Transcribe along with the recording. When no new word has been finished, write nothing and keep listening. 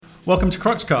Welcome to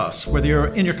Cruxcast. Whether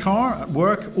you're in your car, at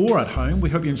work, or at home,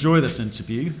 we hope you enjoy this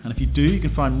interview. And if you do, you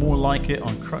can find more like it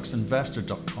on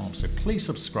cruxinvestor.com. So please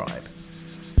subscribe.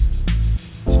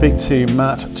 Speak to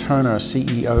Matt Turner,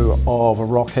 CEO of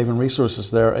Rockhaven Resources.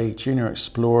 They're a junior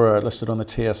explorer listed on the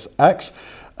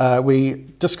TSX. We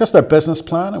discuss their business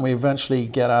plan and we eventually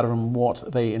get out of them what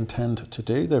they intend to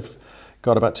do. They've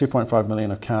got about 2.5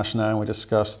 million of cash now, and we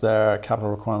discussed their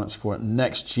capital requirements for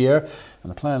next year.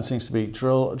 And the plan seems to be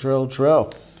drill, drill,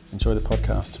 drill. Enjoy the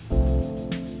podcast.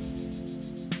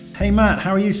 Hey Matt,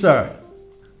 how are you, sir?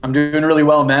 I'm doing really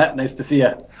well, Matt. Nice to see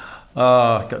you.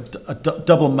 Got a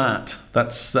double Matt.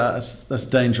 That's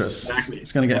dangerous. Exactly.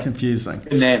 It's going to get confusing.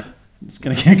 Good name. It's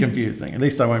going to get confusing. At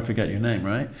least I won't forget your name,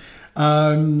 right?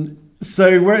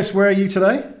 So where are you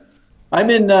today?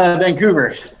 I'm in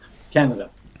Vancouver,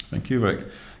 Canada. Vancouver,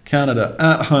 Canada,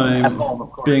 at home, of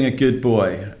course. Being a good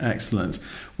boy. Excellent.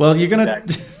 Well, you're gonna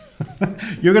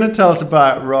tell us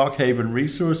about Rockhaven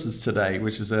Resources today,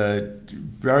 which is a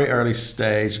very early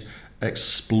stage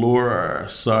explorer.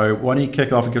 So why don't you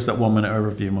kick off and give us that 1 minute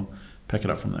overview, and we'll pick it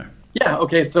up from there. Yeah.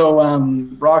 Okay. So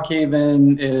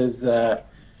Rockhaven is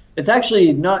it's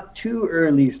actually not too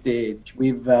early stage.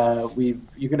 You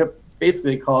could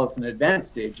basically call us an advanced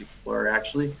stage explorer,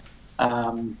 actually.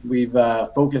 We've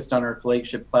focused on our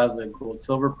flagship Plaza Gold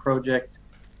Silver project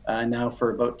now for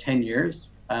about 10 years.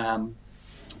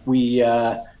 We've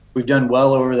done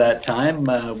well over that time.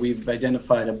 We've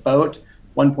identified about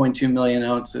 1.2 million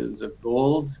ounces of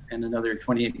gold and another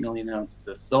 28 million ounces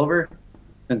of silver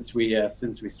since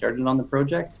we started on the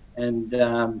project. And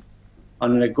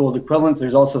on a gold equivalent,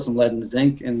 there's also some lead and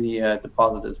zinc in the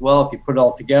deposit as well. If you put it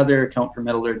all together, account for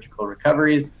metallurgical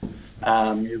recoveries,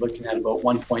 you're looking at about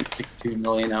 1.62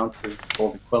 million ounces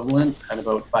gold equivalent and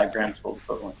about 5 grams gold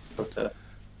equivalent. So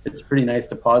it's a pretty nice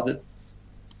deposit.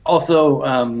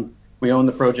 Also, we own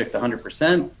the project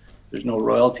 100%. There's no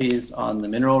royalties on the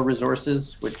mineral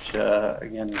resources, which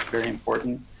again is very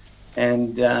important.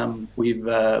 And we've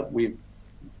done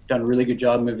a really good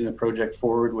job moving the project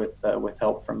forward with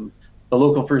help from the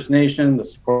local First Nation, the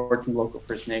support from the local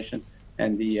First Nation,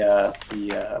 and the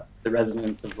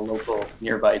residents of the local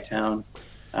nearby town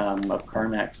of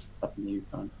Carmax up in the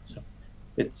Yukon. So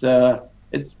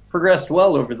it's progressed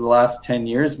well over the last 10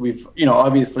 years. We've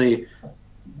obviously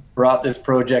brought this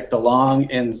project along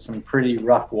in some pretty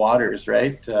rough waters,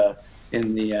 right,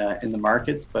 in the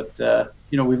markets. But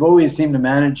we've always seemed to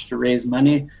manage to raise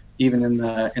money even in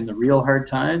the real hard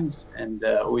times, and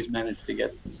always managed to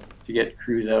get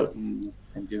crews out and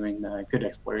doing good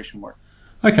exploration work.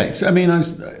 Okay, so I mean, I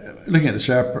was looking at the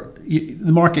share.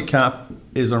 The market cap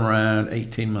is around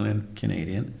 18 million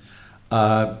Canadian.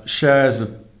 Shares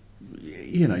of,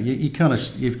 you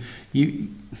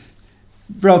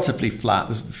relatively flat.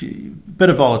 There's a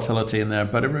bit of volatility in there,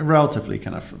 but relatively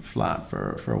kind of flat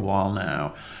for a while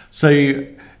now. So,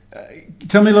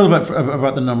 tell me a little bit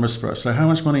about the numbers first. So, how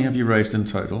much money have you raised in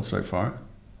total so far?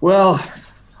 Well,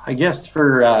 I guess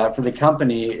for the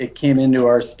company, it came into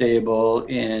our stable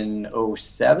in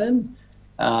 2007.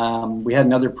 We had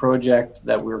another project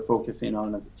that we were focusing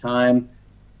on at the time.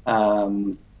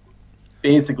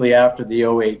 Basically, after the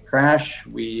 2008 crash,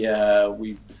 we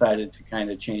decided to kind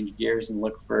of change gears and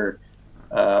look for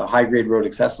high-grade road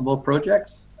accessible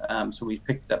projects. So we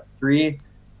picked up 3.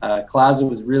 Plaza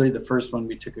was really the first one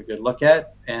we took a good look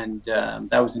at, and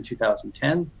that was in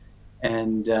 2010.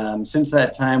 And since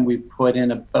that time, we've put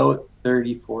in about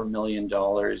 $34 million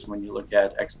when you look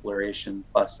at exploration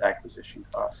plus acquisition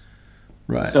costs.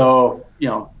 Right. So,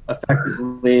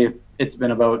 effectively, it's been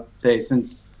about, say,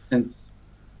 since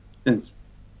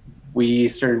we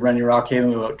started running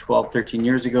Rockhaven about 12, 13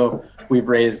 years ago, we've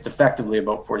raised effectively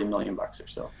about $40 million or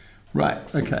so. Right.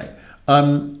 Okay.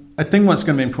 I think what's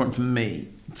going to be important for me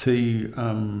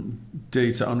to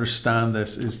do to understand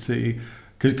this is to,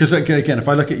 because again, if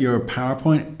I look at your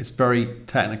PowerPoint, it's very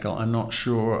technical. I'm not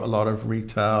sure a lot of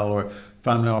retail or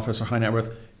family office or high net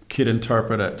worth could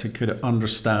interpret it, could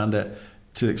understand it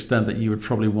to the extent that you would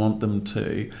probably want them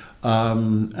to.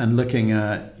 And looking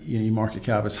at your market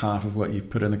cap is half of what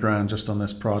you've put in the ground just on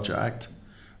this project,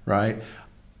 right?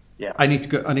 Yeah. I need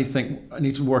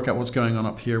to work out what's going on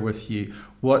up here with you.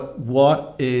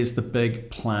 What is the big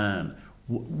plan?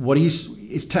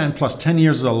 It's 10 plus 10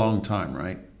 years is a long time,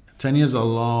 right? 10 years is a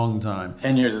long time.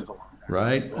 10 years is a long time.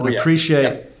 Right? Oh, and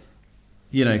appreciate,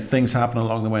 things happen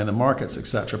along the way in the markets,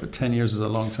 etc. But 10 years is a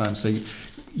long time. So,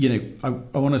 I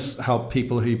want to help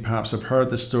people who perhaps have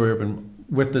heard this story or been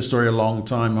with this story a long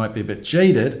time, might be a bit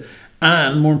jaded.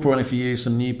 And more importantly for you,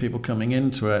 some new people coming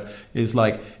into it, is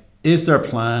like, is there a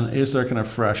plan? Is there kind of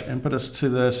fresh impetus to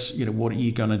this? What are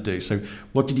you going to do? So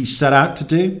what did you set out to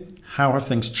do? How have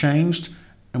things changed,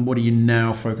 and what are you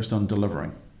now focused on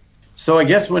delivering? So I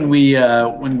guess when we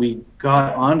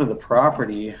got onto the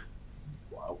property,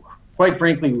 quite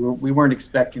frankly, we weren't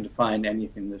expecting to find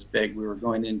anything this big. We were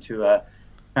going into a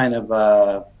kind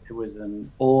of it was an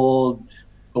old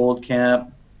gold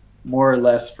camp, more or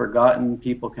less forgotten.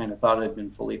 People kind of thought it had been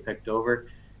fully picked over.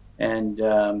 And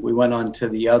we went on to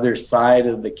the other side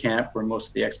of the camp where most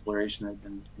of the exploration had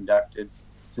been conducted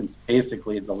since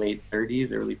basically the late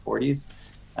 30s, early 40s.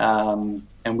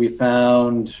 And we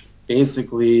found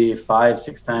basically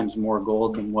 5-6 times more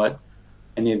gold than what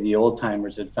any of the old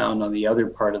timers had found on the other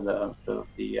part of the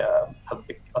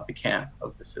camp,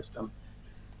 of the system.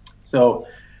 So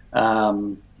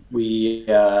so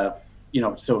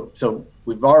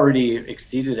we've already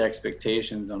exceeded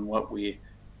expectations on what we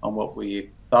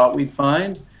thought we'd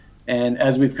find. And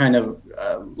as we've kind of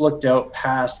looked out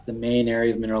past the main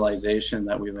area of mineralization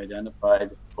that we've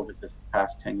identified over this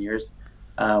past 10 years,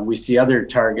 we see other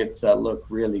targets that look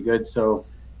really good. So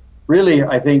really,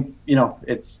 I think,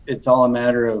 it's all a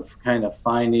matter of kind of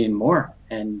finding more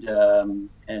and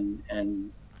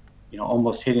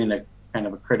almost hitting a kind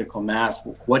of a critical mass.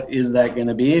 What is that going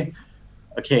to be?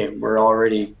 Okay, we're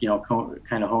already,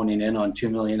 kind of honing in on 2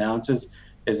 million ounces.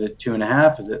 Is it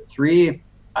 2.5? Is it 3?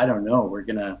 I don't know. We're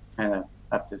gonna kind of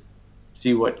have to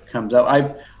see what comes up.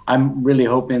 I'm really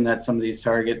hoping that some of these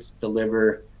targets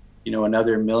deliver,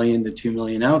 another 1 million to 2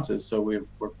 million ounces. So we're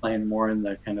playing more in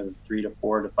the kind of 3 to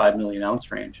 4 to 5 million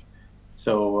ounce range.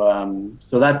 So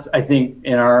that's, I think,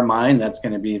 in our mind, that's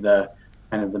going to be the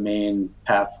kind of the main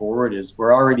path forward. Is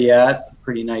we're already at a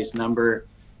pretty nice number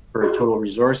for total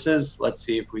resources. Let's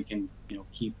see if we can,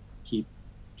 keep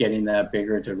getting that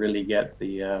bigger to really get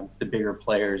the bigger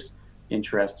players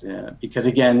interested in it. Because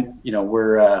again,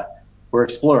 we're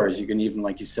explorers. You can even,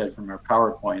 like you said, from our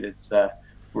PowerPoint, it's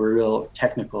we're a real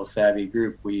technical savvy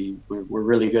group. We're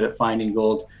really good at finding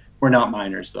gold. We're not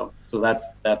miners though. So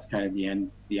that's kind of the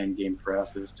end game for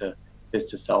us, is to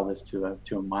sell this to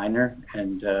a miner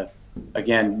and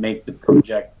again make the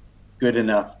project good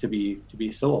enough to be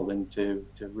sold and to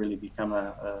really become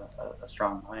a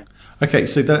strong mine. Okay,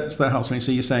 so that helps me.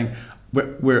 So you're saying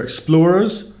we're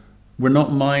explorers, we're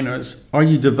not miners. Are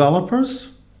you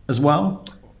developers as well?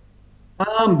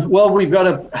 Well, we've got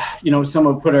to,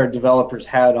 someone put our developers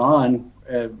hat on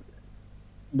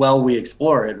while we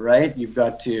explore it, right? You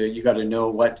got to know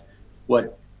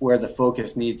where the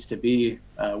focus needs to be,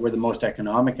 where the most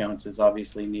economic ounces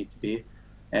obviously need to be,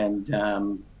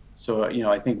 and so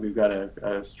I think we've got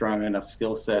a strong enough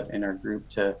skill set in our group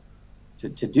to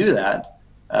do that.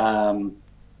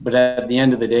 But at the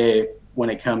end of the day, when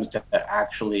it comes to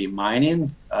actually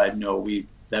mining, no,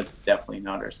 that's definitely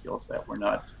not our skill set. We're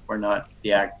not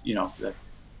the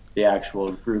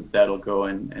actual group that'll go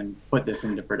and put this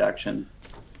into production.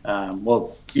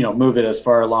 We'll move it as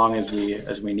far along as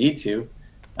we need to.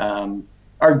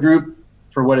 Our group,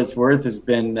 for what it's worth, has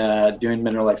been doing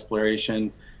mineral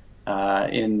exploration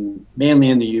mainly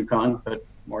in the Yukon, but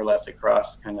more or less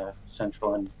across kind of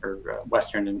central or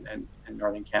western and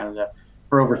northern Canada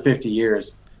for over 50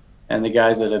 years. And the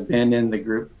guys that have been in the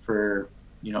group for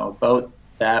about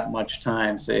that much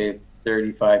time, say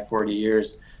 35, 40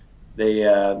 years,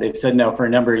 they've said now for a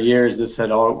number of years this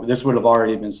would have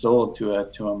already been sold to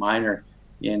a miner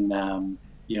in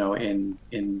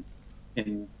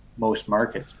most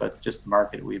markets, but just the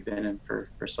market we've been in for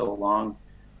so long.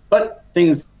 But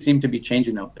things seem to be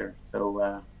changing out there,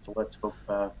 so let's hope.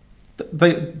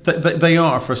 They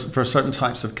are for certain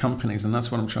types of companies, and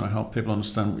that's what I'm trying to help people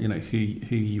understand. Who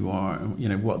you are,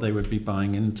 and what they would be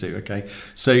buying into. Okay,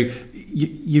 so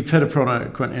you've hit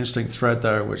upon quite an interesting thread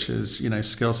there, which is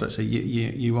skill set. So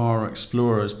you are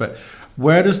explorers, but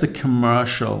where does the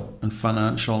commercial and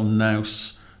financial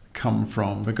nous come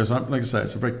from? Because like I say,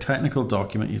 it's a very technical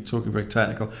document. You're talking very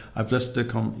technical. I've listened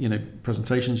to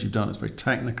presentations you've done. It's very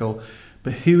technical,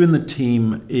 but who in the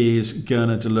team is going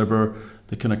to deliver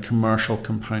the kind of commercial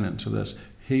component to this?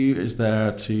 Who is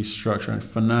there to structure and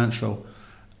financial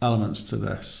elements to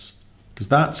this? Because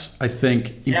that's, I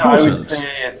think, important. Yeah, I would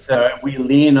say it's we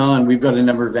lean on. We've got a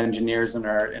number of engineers in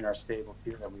our stable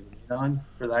too that we lean on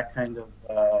for that kind of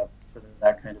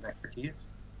expertise.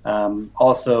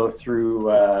 Also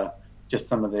through just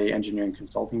some of the engineering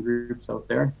consulting groups out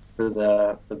there for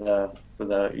the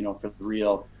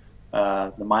real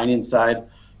the mining side.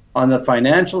 On the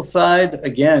financial side,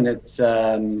 again, it's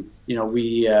you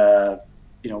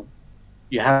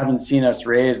haven't seen us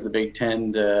raise the big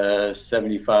 10 to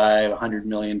 75, $100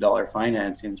 million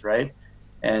financings, right?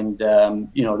 And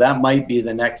that might be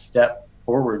the next step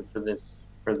forward for this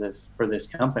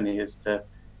company is to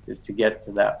get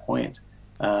to that point.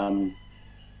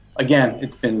 again,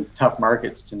 it's been tough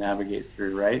markets to navigate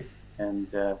through, right?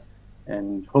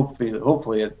 And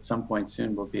hopefully at some point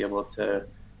soon we'll be able to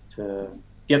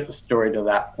get the story to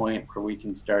that point where we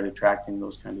can start attracting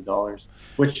those kind of dollars.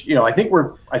 Which, you know, I think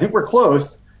we're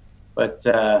close, but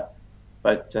it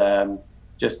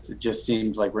just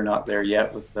seems like we're not there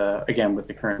yet with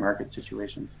the current market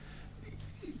situations.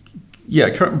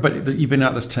 Yeah, but you've been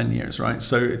at this 10 years, right?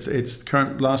 So it's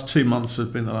current. Last 2 months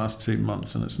have been the last 2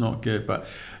 months, and it's not good. But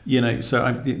you know,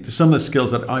 so some of the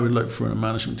skills that I would look for in a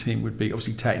management team would be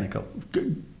obviously technical,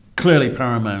 clearly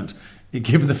paramount,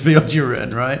 given the field you're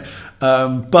in, right?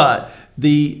 But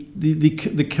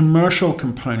the commercial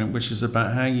component, which is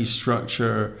about how you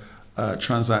structure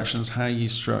transactions, how you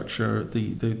structure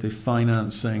the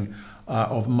financing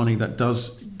of money that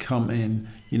does come in.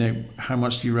 You know, how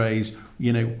much do you raise?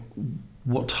 You know,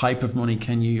 what type of money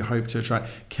can you hope to attract?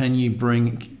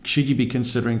 Should you be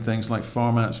considering things like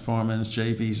farm-outs, farm-ins,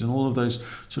 JVs, and all of those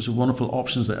sorts of wonderful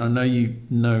options that I know you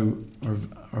know are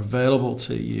available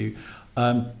to you?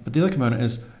 But the other component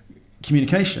is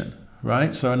communication,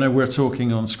 right? So I know we're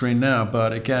talking on screen now,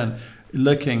 but again,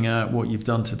 looking at what you've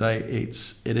done today, it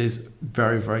is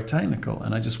very, very technical.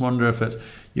 And I just wonder if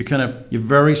you're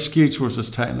very skewed towards this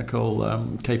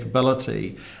technical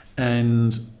capability,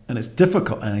 and it's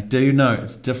difficult. And I do know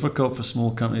it's difficult for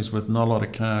small companies with not a lot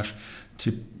of cash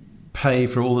to pay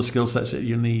for all the skill sets that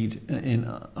you need in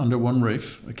under one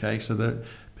roof. Okay, so that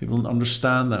people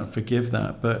understand that, forgive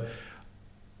that, but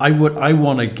I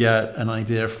want to get an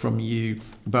idea from you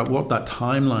about what that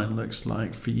timeline looks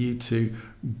like for you to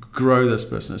grow this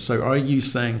business. So are you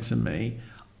saying to me,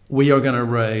 we are going to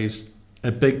raise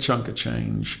a big chunk of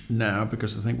change now,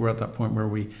 because I think we're at that point where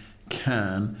we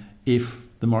can, if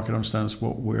the market understands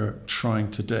what we're trying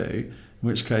to do, in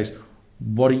which case,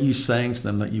 what are you saying to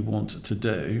them that you want to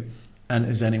do? And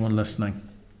is anyone listening?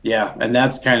 Yeah, and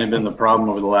that's kind of been the problem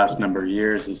over the last number of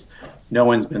years, is no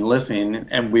one's been listening,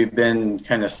 and we've been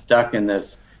kind of stuck in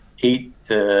this 8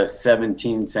 to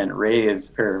 17 cent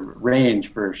raise or range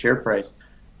for share price.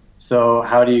 So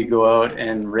how do you go out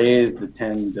and raise the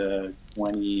 10 to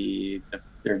 20 to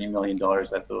 30 million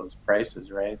dollars at those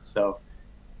prices, right? So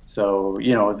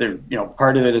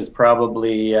part of it is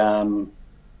probably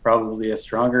a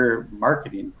stronger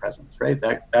marketing presence, right?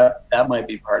 That might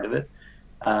be part of it.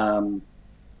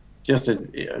 Just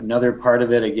another part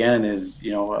of it again is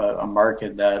a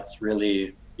market that's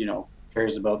really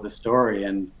cares about the story,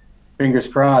 and fingers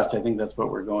crossed, I think that's what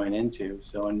we're going into.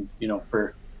 So, and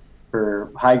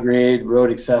for high grade,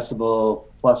 road accessible,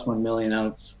 plus 1 million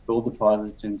ounce gold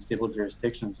deposits in stable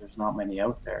jurisdictions, there's not many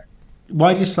out there.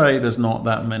 Why do you say there's not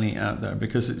that many out there?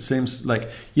 Because it seems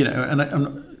like, and I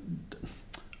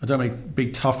don't want to be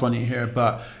tough on you here,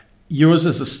 but yours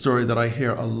is a story that I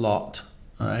hear a lot.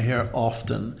 I hear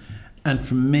often. And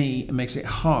for me, it makes it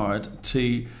hard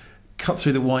to cut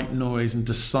through the white noise and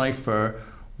decipher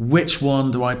which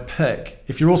one do I pick.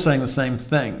 If you're all saying the same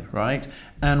thing, right?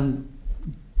 And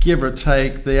give or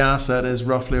take, the asset is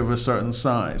roughly of a certain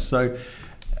size. So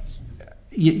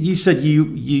you said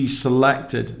you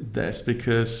selected this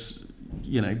because,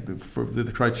 for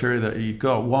the criteria that you've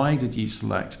got. Why did you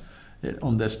select it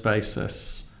on this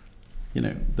basis,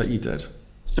 that you did?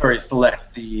 Sorry,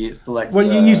 select. Well,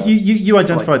 you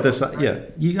identified this. Yeah,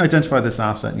 you identified this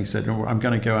asset, and you said, "I'm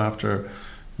going to go after,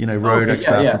 road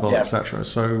accessible, etc."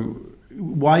 So,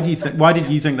 why did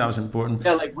you think that was important?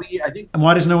 Yeah, I think. And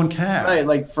why does no one care?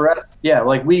 Right, for us,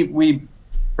 we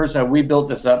first of all, we built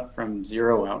this up from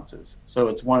 0 ounces. So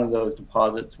it's one of those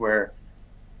deposits where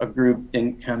a group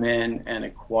didn't come in and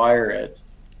acquire it.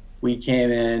 We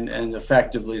came in, and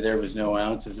effectively there was no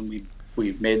ounces, and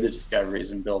we've made the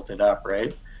discoveries and built it up,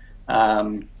 right?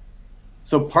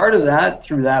 So part of that,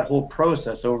 through that whole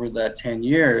process over that 10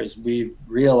 years, we've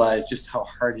realized just how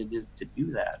hard it is to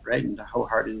do that, right? And how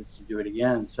hard it is to do it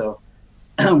again. So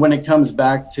when it comes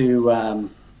back to,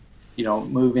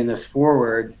 moving this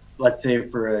forward, let's say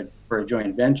for a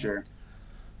joint venture,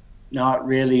 not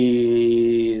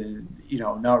really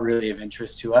of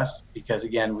interest to us, because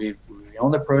again, we own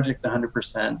the project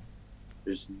 100%.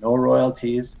 There's no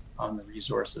royalties on the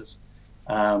resources.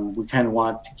 We kind of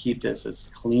want to keep this as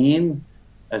clean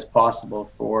as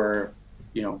possible for,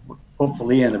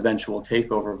 hopefully an eventual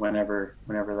takeover whenever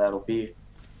that'll be.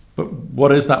 But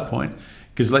what is that point?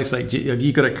 Because like I say, have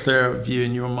you got a clear view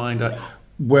in your mind at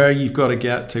where you've got to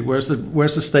get to? Where's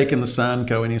the stake in the sand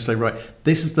go? And you say, right,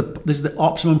 this is the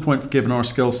optimum point given our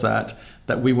skill set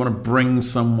that we want to bring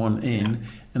someone in.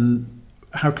 And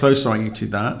how close are you to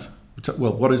that?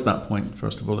 Well, what is that point,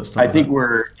 first of all? I think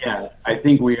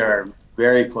we are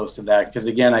very close to that, because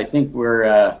again, I think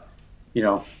we're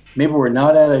maybe we're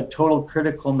not at a total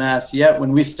critical mass yet.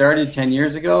 When we started 10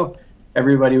 years ago,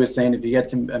 everybody was saying if you get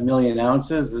to 1 million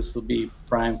ounces, this will be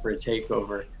prime for a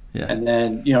takeover. Yeah. And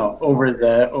then, you know, over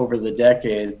the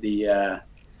decade, the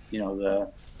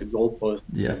goalposts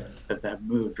have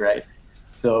moved, right?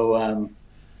 So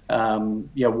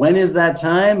yeah, when is that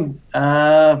time?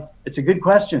 It's a good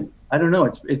question. I don't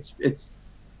know. It's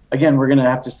again, we're going to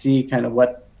have to see kind of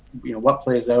what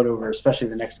plays out over, especially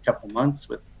the next couple of months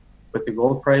with the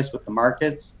gold price, with the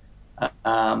markets. But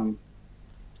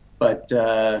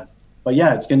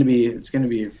yeah, it's going to be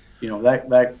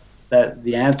that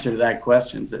the answer to that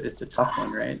question is it's a tough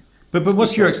one, right? But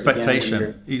what's your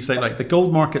expectation? You say like the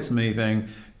gold market's moving,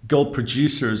 gold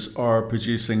producers are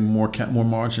producing more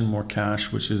margin, more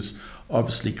cash, which is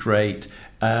obviously great.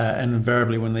 And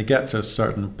invariably, when they get to a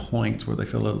certain point where they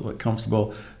feel a little bit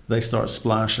comfortable, they start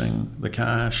splashing the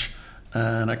cash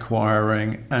and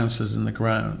acquiring ounces in the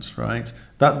ground, right?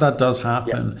 That does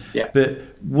happen. Yeah. But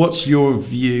what's your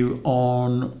view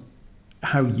on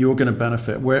how you're going to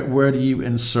benefit? Where do you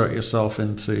insert yourself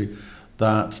into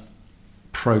that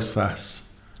process?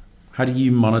 How do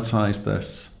you monetize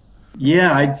this?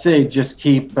 Yeah, I'd say just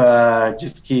keep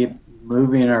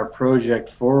moving our project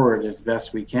forward as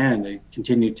best we can to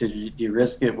continue to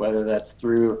de-risk it, whether that's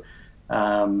through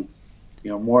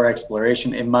more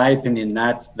exploration. In my opinion,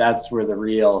 that's where the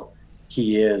real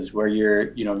key is, where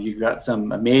you've got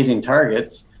some amazing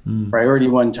targets, priority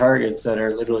one targets that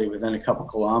are literally within a couple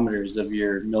kilometers of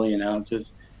your 1 million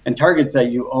ounces, and targets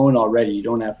that you own already. You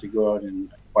don't have to go out and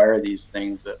acquire these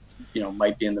things that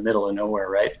might be in the middle of nowhere,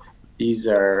 right? These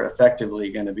are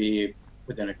effectively going to be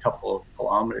within a couple of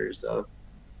kilometers of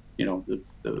the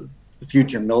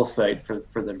future mill site for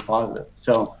the deposit.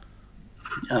 So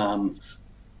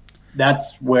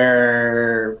that's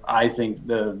where I think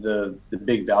the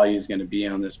big value is going to be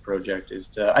on this project, is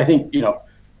to, I think,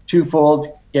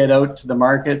 twofold: get out to the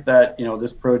market that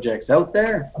this project's out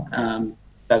there,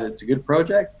 that it's a good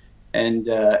project, and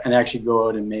actually go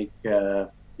out and make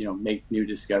new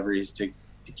discoveries to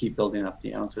keep building up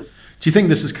the ounces. Do you think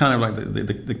this is kind of like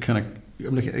the kind of,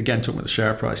 I'm looking, again, talking about the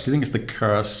share price, do you think it's the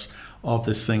curse of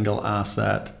the single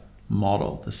asset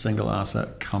model, the single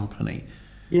asset company?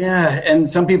 Yeah, and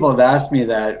some people have asked me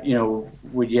that,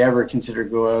 would you ever consider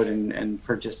go out and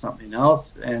purchase something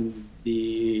else? And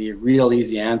the real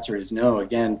easy answer is no.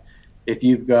 Again, if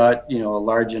you've got, a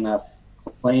large enough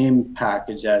claim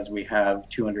package as we have,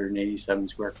 287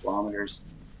 square kilometers,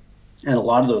 and a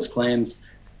lot of those claims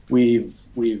we've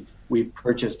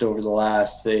purchased over the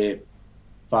last, say,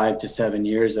 5 to 7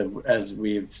 years as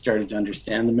we've started to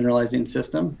understand the mineralizing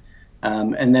system,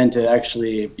 and then to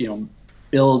actually,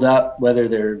 build up, whether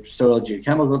they're soil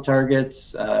geochemical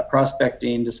targets,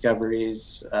 prospecting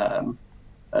discoveries,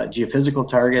 geophysical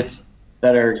targets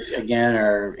that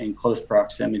are in close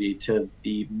proximity to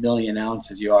the 1 million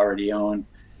ounces you already own.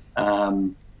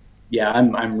 Yeah,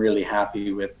 I'm really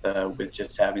happy with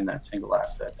just having that single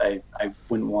asset. I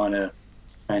wouldn't want to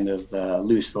kind of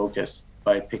lose focus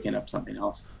by picking up something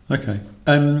else. Okay.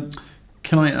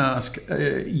 Can I ask,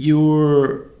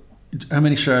 how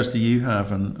many shares do you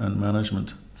have in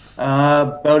management?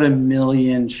 About 1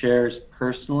 million shares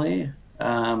personally.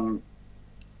 The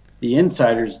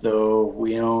insiders, though,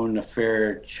 we own a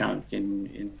fair chunk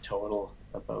in total.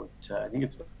 About I think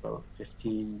it's about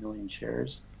 15 million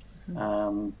shares.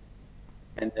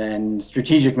 And then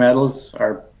Strategic Metals,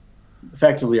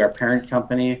 effectively our parent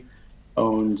company,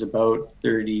 owns about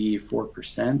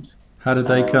 34%. How did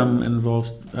they come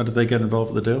involved? How did they get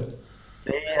involved with the deal?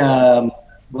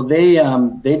 They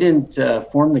didn't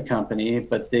form the company,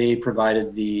 but they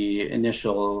provided the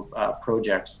initial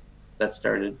projects that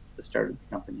started the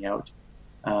company out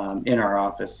in our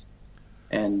office,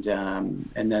 and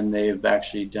then they've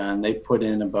actually they put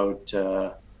in about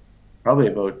probably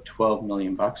about $12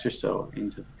 million or so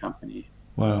into the company.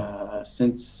 Wow.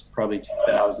 Since probably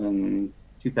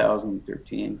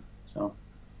 2013. So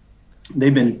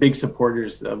they've been big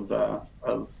supporters of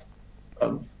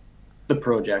the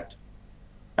project.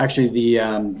 Actually, the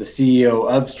CEO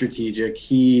of Strategic,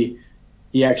 he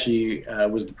actually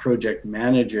was the project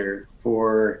manager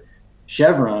for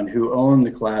Chevron, who owned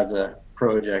the Plaza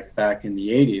project back in the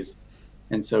 80s.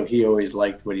 And so he always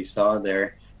liked what he saw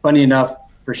there. Funny enough,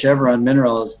 for Chevron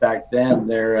Minerals back then,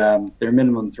 their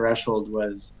minimum threshold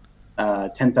was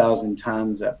 10,000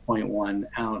 tons at 0.1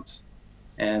 ounce.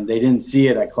 And they didn't see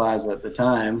it at Plaza at the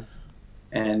time.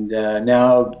 And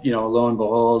now, lo and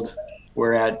behold,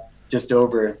 we're at just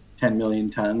over 10 million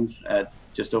tons at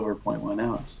just over 0.1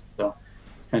 ounce. So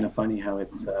it's kind of funny how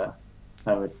it's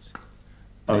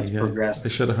progressed. They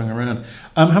should have hung around.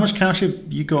 How much cash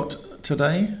have you got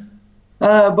today?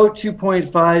 About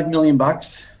 2.5 million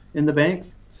bucks in the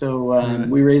bank. So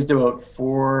we raised about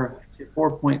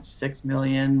 4.6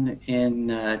 million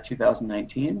in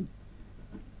 2019.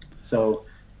 So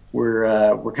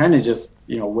we're kind of just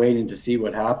waiting to see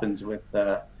what happens with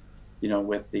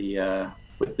with the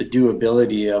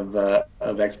doability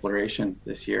of exploration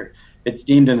this year. It's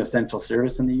deemed an essential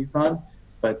service in the Yukon,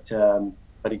 but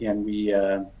again, we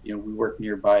work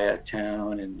nearby a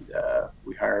town, and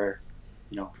we hire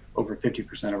over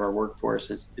 50% of our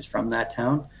workforce is from that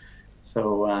town.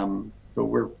 So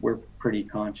we're pretty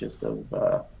conscious of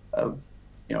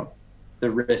the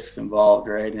risks involved,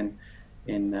 right,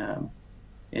 in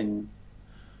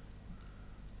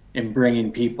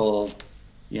bringing people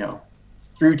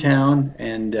through town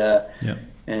and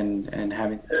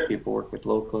having people work with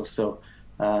locals. So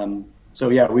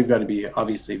yeah, we've got to be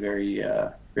obviously very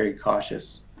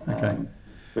cautious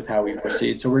with how we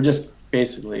proceed. So we're just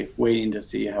basically waiting to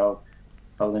see how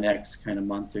the next kind of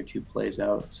month or two plays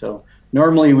out. So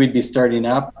normally we'd be starting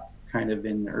up kind of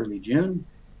in early June,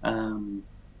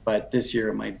 but this year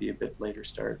it might be a bit later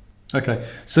start. Okay,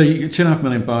 so you $2.5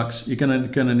 million bucks. You're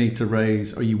gonna need to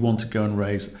raise, or you want to go and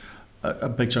raise a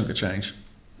big chunk of change,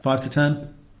 5 to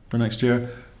 10 for next year.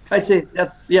 I'd say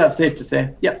that's safe to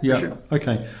say. Yeah. For sure.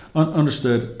 Okay,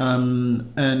 understood.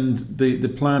 And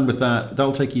the plan with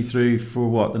that'll take you through for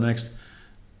what, the next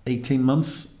 18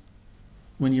 months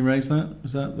when you raise that?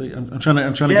 Is that I'm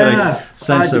trying to get a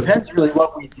sense of. It depends really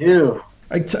what we do.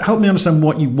 Help me understand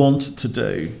what you want to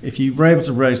do. If you were able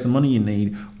to raise the money you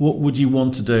need, what would you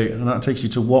want to do? And that takes you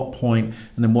to what point,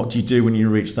 and then what do you do when you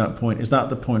reach that point? Is that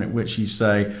the point at which you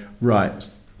say, right,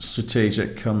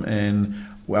 strategic, come in,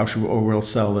 or we'll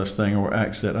sell this thing or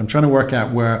exit? I'm trying to work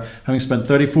out where, having spent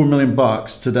 34 million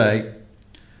bucks today,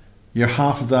 you're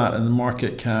half of that in the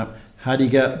market cap. How do you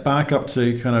get back up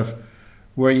to kind of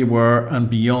where you were and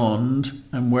beyond,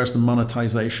 and where's the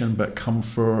monetization but come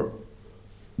for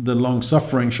the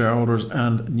long-suffering shareholders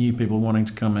and new people wanting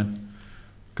to come in?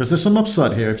 Because there's some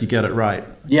upside here if you get it right.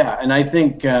 Yeah, and I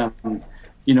think the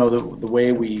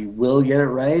way we will get it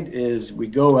right is we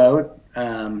go out,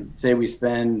 say we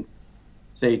spend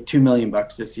 2 million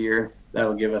bucks this year.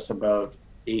 That'll give us about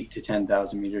 8 to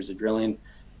 10,000 meters of drilling.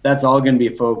 That's all going to be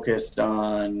focused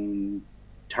on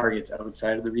targets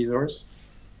outside of the resource.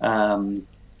 I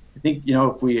think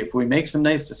if we make some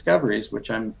nice discoveries, which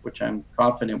I'm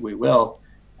confident we will,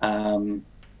 again,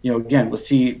 we'll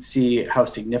see how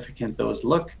significant those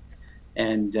look,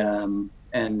 and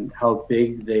how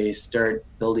big they start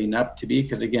building up to be.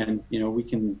 Because again, we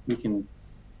can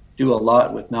do a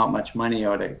lot with not much money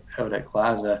out at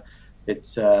Claza.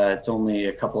 It's only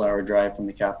a couple-hour drive from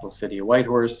the capital city of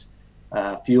Whitehorse.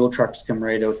 Fuel trucks come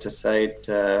right out to site.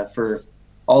 For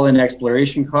all-in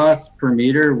exploration costs per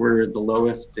meter, we're the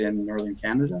lowest in northern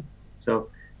Canada. So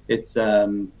it's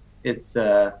we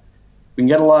can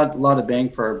get a lot of bang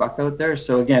for our buck out there.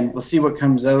 So again, we'll see what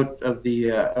comes out of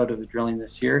the drilling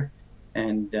this year,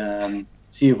 and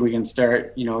see if we can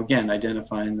start again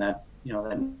identifying that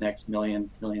that next million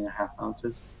and a half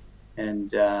ounces.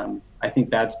 And I think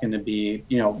that's going to be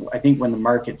I think when the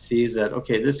market sees that,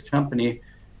 okay, this company,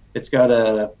 it's got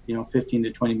a $15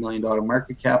 to $20 million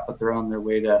market cap, but they're on their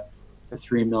way to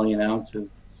 3 million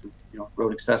ounces,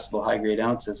 road accessible high grade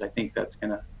ounces. I think that's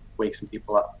going to wake some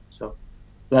people up. So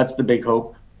that's the big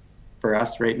hope for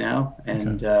us right now,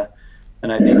 and I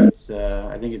think it's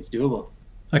doable.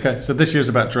 Okay, so this year's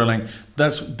about drilling.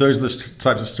 Those are the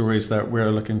types of stories that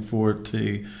we're looking forward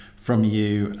to from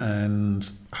you,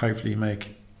 and hopefully you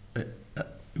make.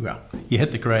 Well, you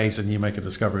hit the grades and you make a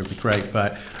discovery, it'd be great.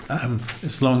 But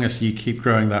as long as you keep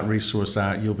growing that resource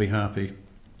out, you'll be happy.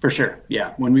 For sure,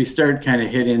 yeah. When we start kind of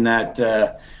hitting that,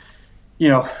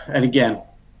 and again,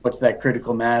 what's that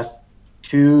critical mass?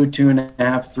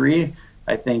 2.5, 3.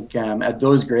 I think at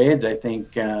those grades, I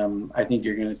think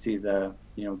you're going to see the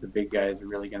big guys are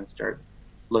really going to start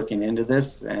looking into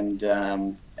this, and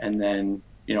then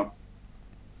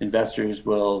investors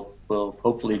will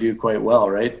hopefully do quite well,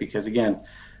 right? Because again,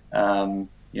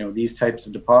 these types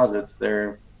of deposits,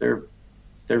 they're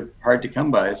hard to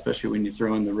come by, especially when you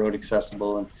throw in the road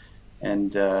accessible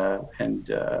and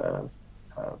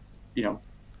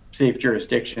safe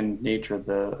jurisdiction nature of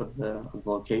the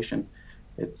location.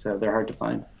 It's they're hard to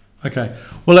find. Okay.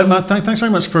 Well, Matt, thanks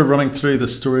very much for running through the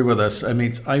story with us. I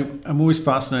mean, I'm always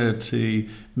fascinated to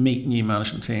meet new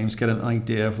management teams, get an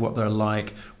idea of what they're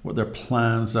like, what their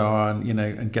plans are,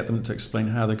 and get them to explain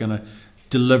how they're going to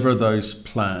deliver those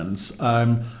plans.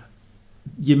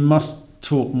 You must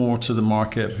talk more to the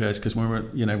market, because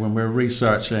when we're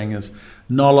researching, there's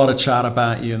not a lot of chat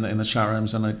about you in the chat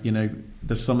rooms, and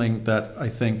there's something that I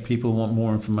think people want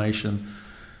more information,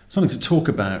 something to talk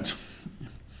about,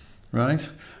 right?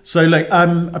 So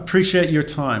appreciate your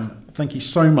time. Thank you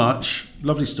so much.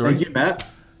 Lovely story. Thank you, Matt.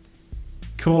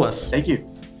 Call us. Thank you.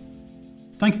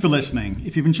 Thank you for listening.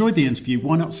 If you've enjoyed the interview,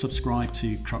 why not subscribe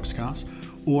to Cruxcast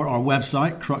or our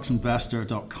website,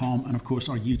 cruxinvestor.com, and of course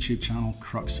our YouTube channel,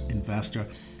 Crux Investor.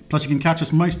 Plus you can catch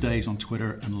us most days on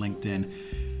Twitter and LinkedIn.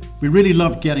 We really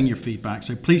love getting your feedback,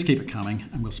 so please keep it coming,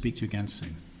 and we'll speak to you again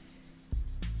soon.